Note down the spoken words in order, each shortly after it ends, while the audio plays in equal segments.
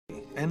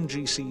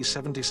NGC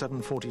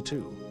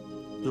 7742.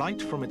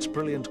 Light from its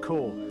brilliant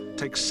core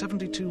takes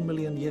 72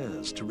 million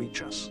years to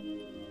reach us.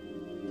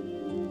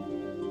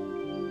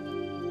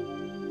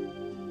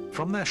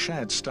 From their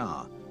shared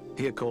star,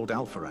 here called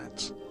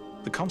Alpheratz,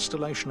 the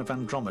constellation of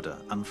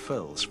Andromeda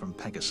unfurls from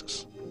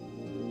Pegasus.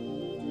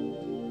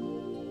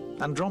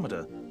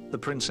 Andromeda, the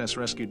princess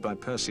rescued by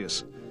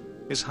Perseus,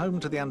 is home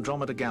to the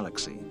Andromeda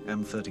Galaxy,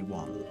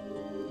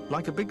 M31.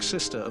 Like a big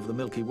sister of the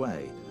Milky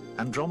Way,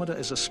 Andromeda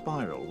is a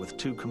spiral with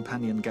two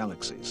companion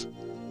galaxies.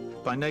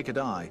 By naked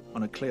eye,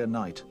 on a clear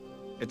night,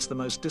 it's the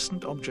most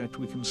distant object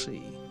we can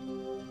see.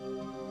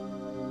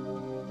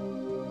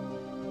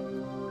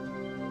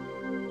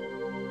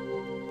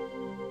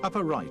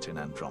 Upper right in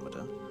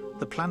Andromeda,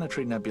 the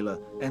planetary nebula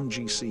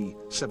NGC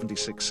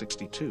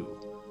 7662,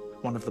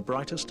 one of the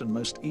brightest and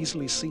most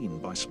easily seen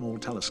by small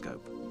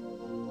telescope.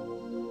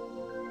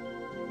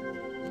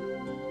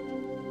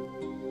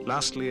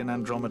 Lastly in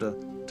Andromeda,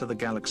 to the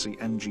galaxy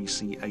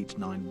NGC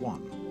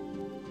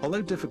 891.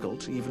 Although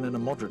difficult even in a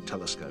moderate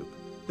telescope,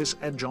 this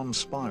edge-on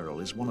spiral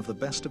is one of the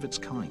best of its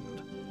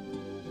kind.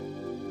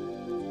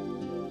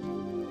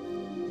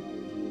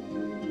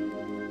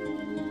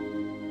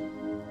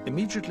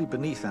 Immediately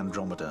beneath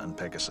Andromeda and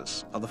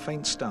Pegasus are the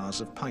faint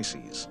stars of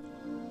Pisces.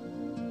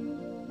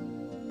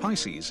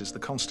 Pisces is the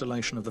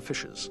constellation of the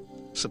fishes,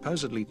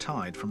 supposedly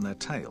tied from their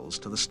tails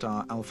to the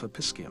star Alpha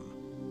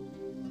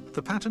Piscium.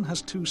 The pattern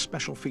has two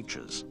special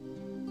features.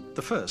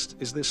 The first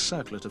is this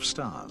circlet of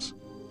stars.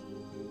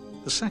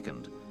 The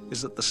second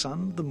is that the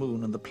Sun, the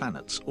Moon and the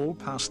planets all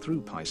pass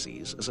through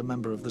Pisces as a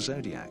member of the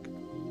zodiac.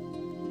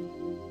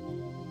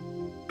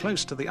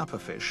 Close to the upper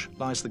fish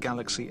lies the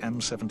galaxy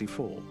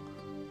M74.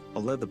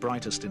 Although the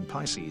brightest in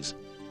Pisces,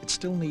 it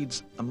still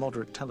needs a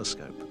moderate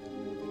telescope.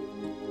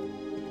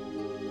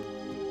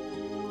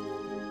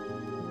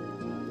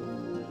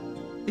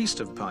 East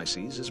of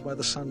Pisces is where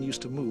the Sun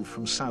used to move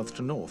from south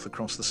to north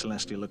across the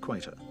celestial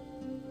equator.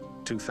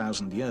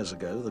 2,000 years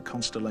ago, the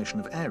constellation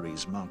of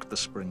Aries marked the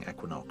spring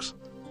equinox.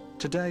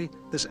 Today,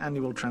 this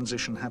annual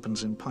transition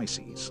happens in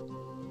Pisces.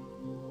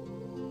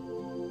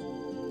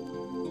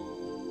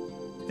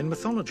 In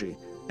mythology,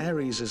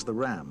 Aries is the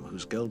ram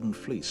whose golden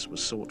fleece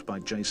was sought by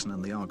Jason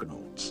and the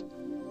Argonauts.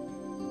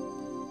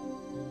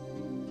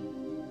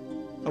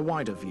 A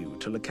wider view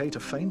to locate a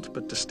faint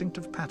but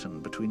distinctive pattern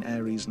between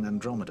Aries and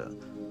Andromeda,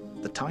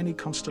 the tiny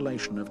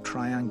constellation of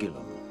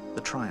Triangulum,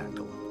 the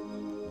triangle.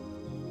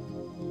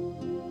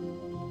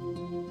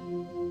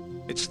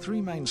 Its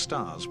three main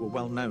stars were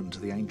well known to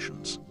the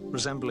ancients,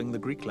 resembling the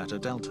Greek letter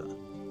delta.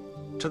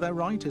 To their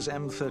right is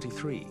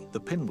M33, the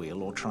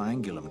pinwheel or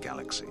triangulum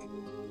galaxy.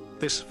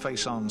 This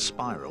face-on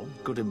spiral,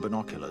 good in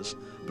binoculars,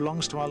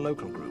 belongs to our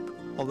local group,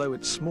 although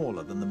it's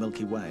smaller than the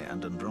Milky Way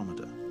and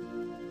Andromeda.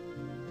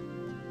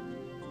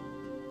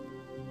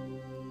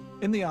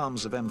 In the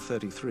arms of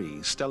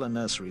M33, stellar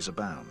nurseries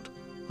abound,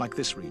 like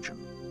this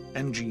region,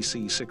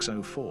 NGC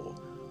 604,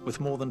 with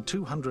more than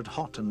 200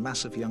 hot and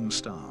massive young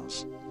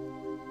stars.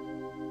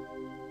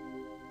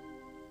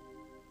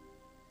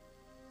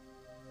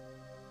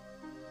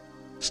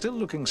 Still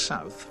looking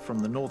south from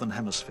the northern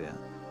hemisphere,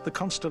 the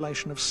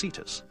constellation of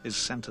Cetus is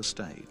center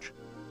stage.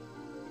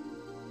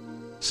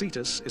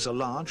 Cetus is a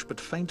large but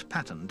faint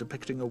pattern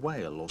depicting a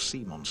whale or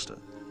sea monster.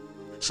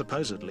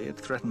 Supposedly it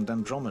threatened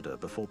Andromeda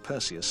before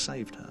Perseus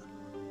saved her.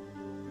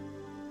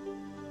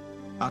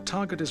 Our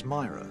target is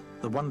Mira,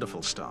 the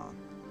wonderful star,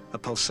 a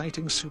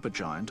pulsating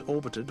supergiant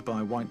orbited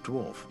by a white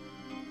dwarf.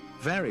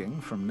 Varying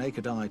from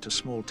naked eye to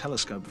small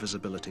telescope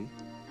visibility,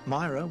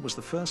 Mira was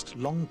the first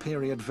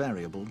long-period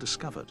variable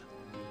discovered.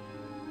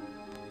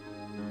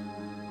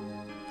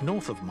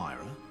 North of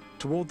Mira,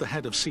 toward the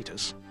head of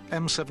Cetus,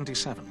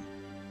 M77,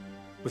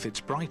 with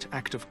its bright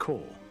active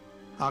core,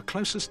 our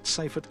closest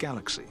Seyfert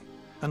galaxy,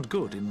 and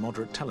good in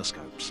moderate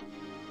telescopes.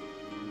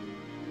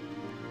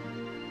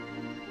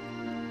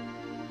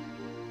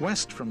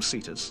 West from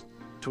Cetus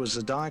to a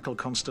zodiacal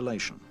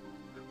constellation,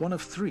 one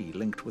of three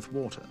linked with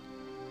water.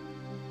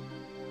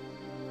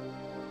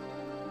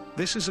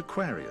 This is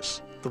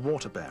Aquarius, the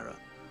water bearer,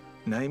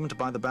 named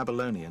by the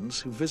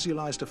Babylonians who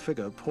visualized a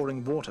figure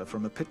pouring water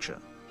from a pitcher,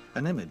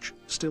 an image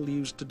still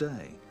used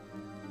today.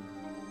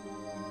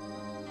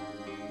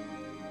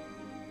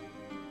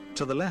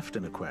 To the left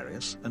in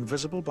Aquarius, and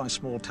visible by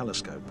small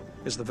telescope,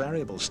 is the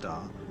variable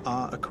star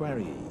R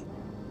Aquarii.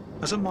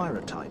 As a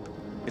Mira type,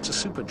 it's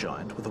a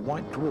supergiant with a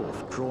white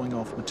dwarf drawing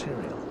off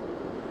material.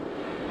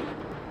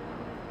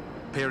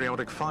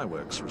 Periodic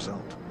fireworks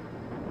result.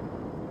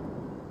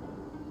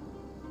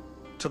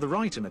 To the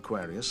right in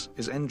Aquarius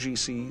is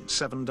NGC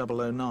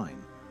 7009,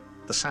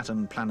 the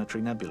Saturn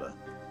planetary nebula,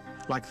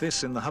 like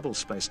this in the Hubble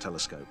Space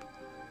Telescope,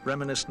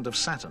 reminiscent of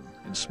Saturn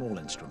in small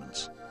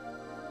instruments.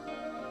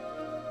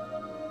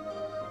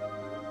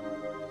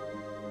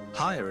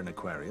 Higher in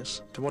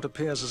Aquarius, to what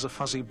appears as a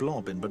fuzzy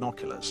blob in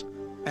binoculars,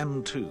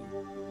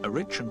 M2, a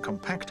rich and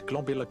compact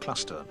globular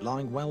cluster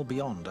lying well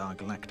beyond our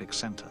galactic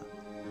center.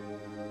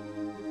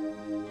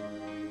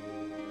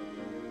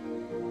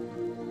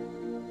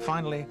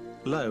 Finally,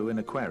 low in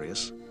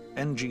Aquarius,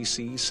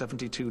 NGC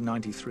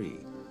 7293,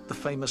 the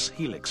famous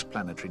Helix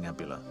planetary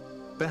nebula,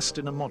 best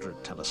in a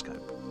moderate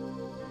telescope.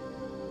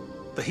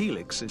 The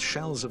helix is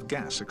shells of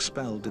gas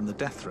expelled in the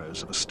death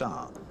throes of a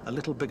star a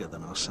little bigger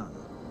than our Sun.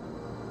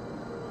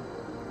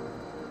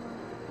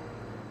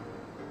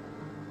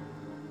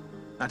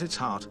 At its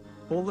heart,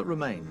 all that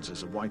remains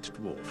is a white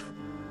dwarf.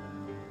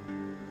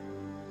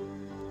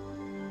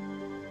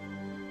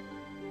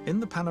 In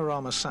the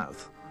panorama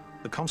south,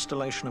 the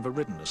constellation of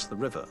Eridanus, the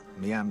river,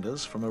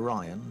 meanders from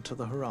Orion to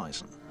the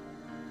horizon.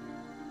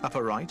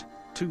 Upper right,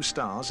 two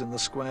stars in the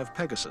square of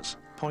Pegasus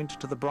point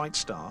to the bright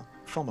star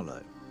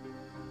Fomalhaut.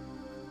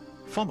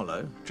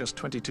 Fomalhaut, just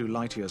 22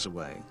 light-years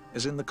away,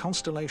 is in the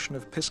constellation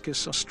of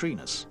Piscis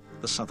Austrinus,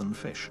 the southern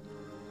fish.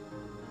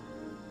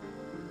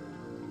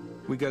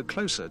 We go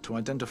closer to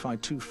identify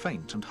two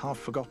faint and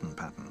half-forgotten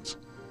patterns.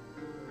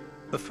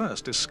 The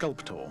first is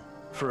Sculptor,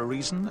 for a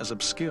reason as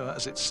obscure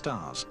as its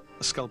stars,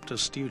 a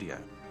sculptor's studio.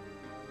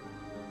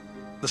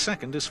 The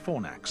second is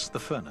Fornax, the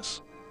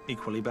furnace,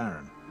 equally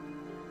barren.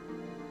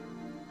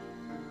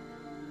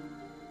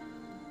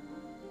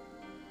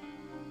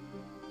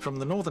 From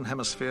the northern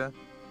hemisphere,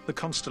 the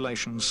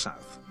constellations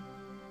south.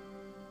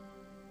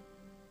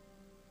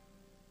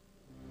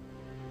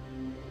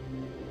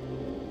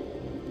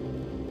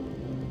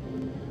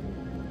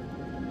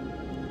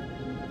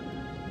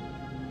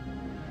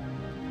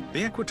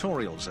 The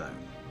equatorial zone,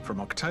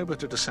 from October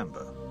to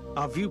December,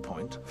 our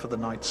viewpoint for the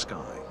night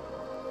sky.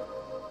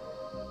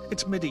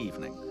 It's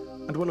mid-evening,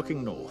 and we're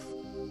looking north.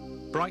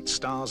 Bright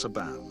stars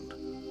abound.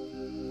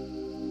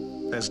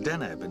 There's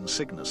Deneb in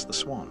Cygnus, the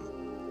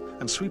swan,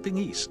 and sweeping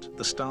east,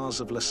 the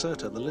stars of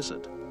Lacerta, the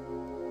lizard.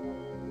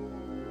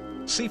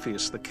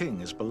 Cepheus, the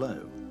king, is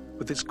below,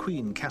 with its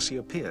queen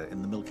Cassiopeia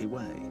in the Milky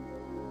Way.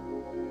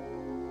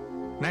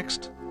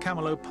 Next,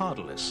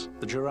 Camelopardalis,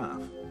 the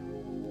giraffe.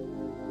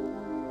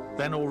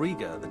 Then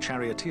Auriga, the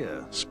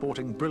charioteer,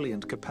 sporting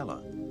brilliant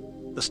Capella.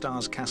 The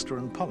stars Castor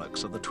and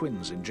Pollux are the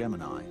twins in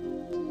Gemini.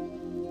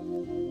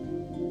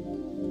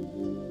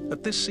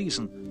 At this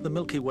season, the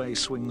Milky Way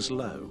swings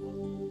low.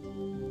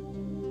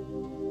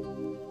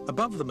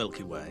 Above the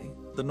Milky Way,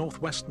 the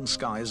northwestern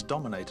sky is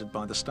dominated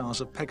by the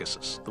stars of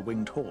Pegasus, the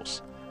winged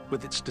horse,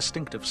 with its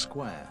distinctive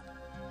square.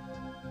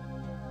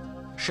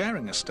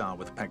 Sharing a star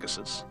with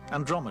Pegasus,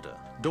 Andromeda,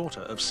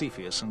 daughter of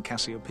Cepheus and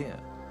Cassiopeia.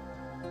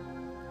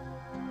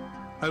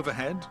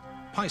 Overhead,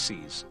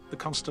 Pisces, the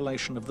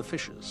constellation of the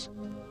fishes.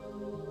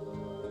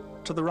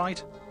 To the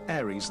right,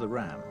 Aries the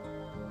ram.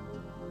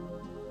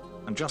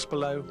 And just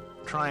below,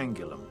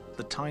 Triangulum,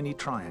 the tiny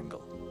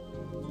triangle.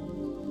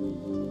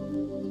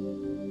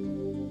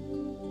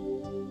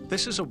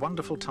 This is a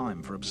wonderful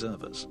time for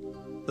observers.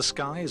 The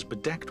sky is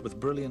bedecked with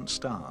brilliant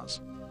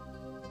stars.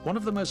 One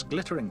of the most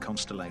glittering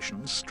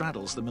constellations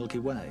straddles the Milky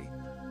Way.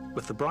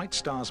 With the bright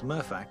stars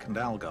Murphak and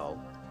Algol,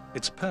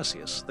 it's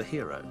Perseus, the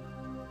hero.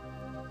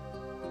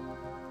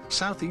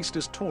 Southeast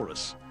is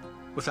Taurus,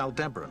 with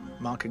Aldebaran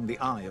marking the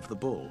eye of the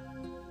bull,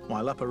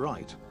 while upper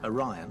right,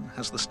 Orion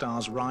has the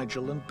stars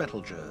Rigel and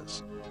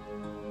Betelgeuse.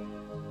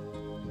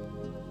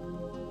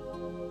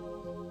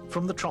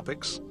 From the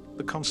tropics,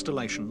 the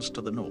constellations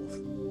to the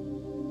north.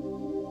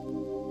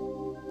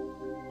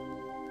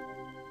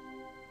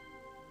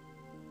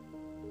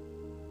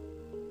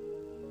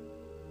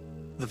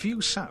 The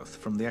view south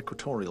from the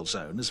equatorial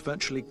zone is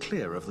virtually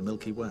clear of the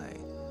Milky Way.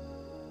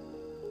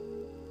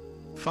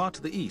 Far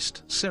to the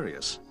east,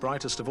 Sirius,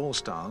 brightest of all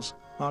stars,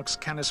 marks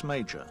Canis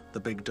Major, the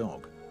big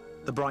dog.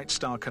 The bright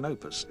star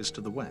Canopus is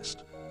to the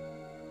west.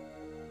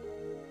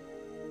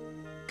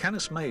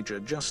 Canis Major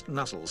just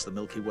nuzzles the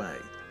Milky Way,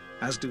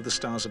 as do the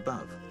stars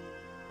above.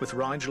 With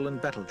Rigel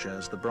and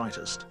Betelgeuse the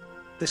brightest,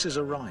 this is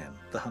Orion,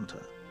 the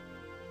hunter.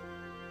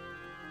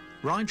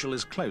 Rigel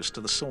is close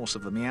to the source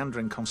of the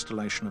meandering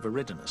constellation of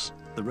Eridanus,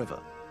 the river.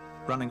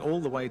 Running all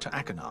the way to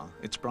Achernar,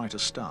 its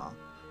brightest star,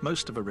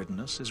 most of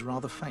Eridanus is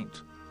rather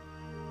faint.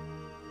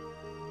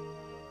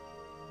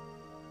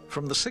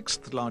 From the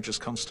sixth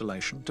largest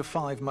constellation to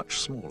five much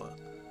smaller.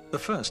 The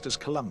first is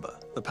Columba,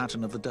 the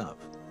pattern of the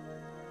dove.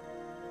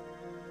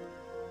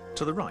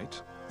 To the right,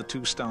 the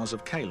two stars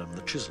of Calum,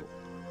 the chisel,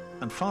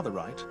 and farther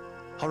right,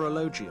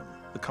 Horologium,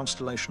 the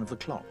constellation of the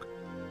clock.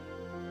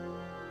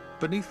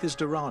 Beneath is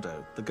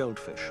Dorado, the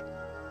goldfish.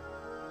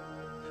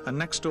 And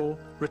next door,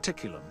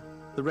 Reticulum,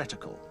 the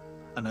reticle,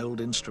 an old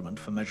instrument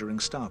for measuring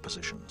star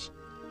positions.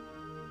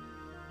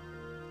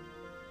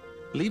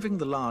 Leaving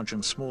the large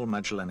and small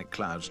Magellanic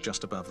Clouds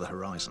just above the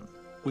horizon,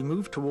 we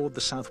move toward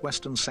the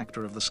southwestern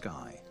sector of the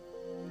sky.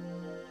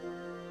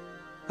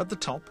 At the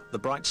top, the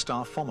bright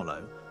star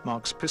Fomalhaut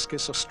marks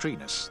Piscis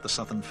Austrinus, the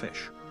southern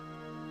fish.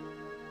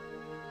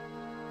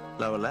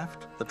 Lower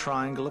left, the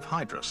triangle of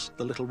Hydrus,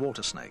 the little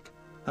water snake,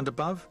 and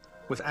above,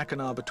 with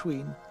Achernar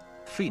between,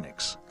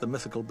 Phoenix, the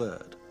mythical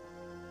bird.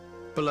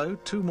 Below,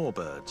 two more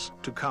birds,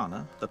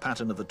 Tucana, the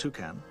pattern of the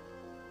toucan,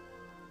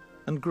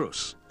 and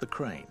Grus, the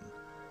crane.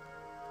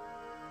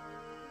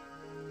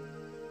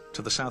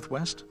 To the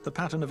southwest, the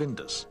pattern of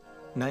Indus,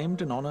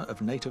 named in honor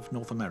of native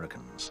North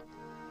Americans.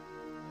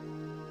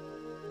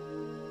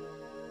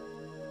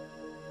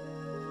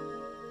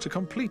 To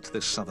complete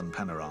this southern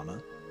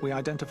panorama, we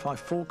identify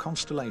 4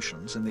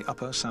 constellations in the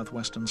upper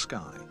southwestern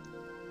sky.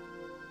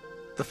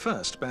 The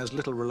first bears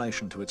little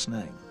relation to its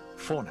name,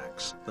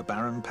 Fornax, the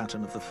barren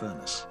pattern of the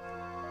furnace.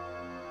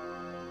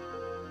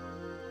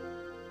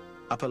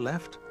 Upper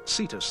left,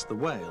 Cetus, the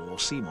whale or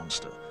sea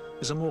monster,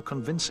 is a more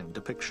convincing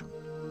depiction.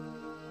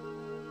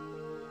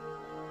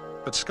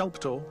 But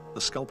Sculptor,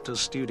 the sculptor's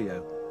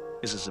studio,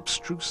 is as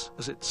abstruse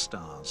as its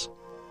stars.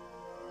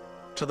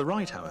 To the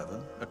right,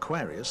 however,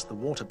 Aquarius, the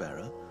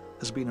water-bearer,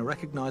 has been a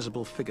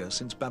recognizable figure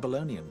since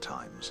Babylonian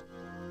times.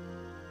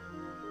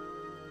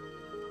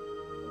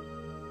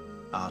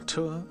 Our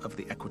tour of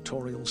the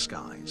equatorial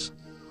skies.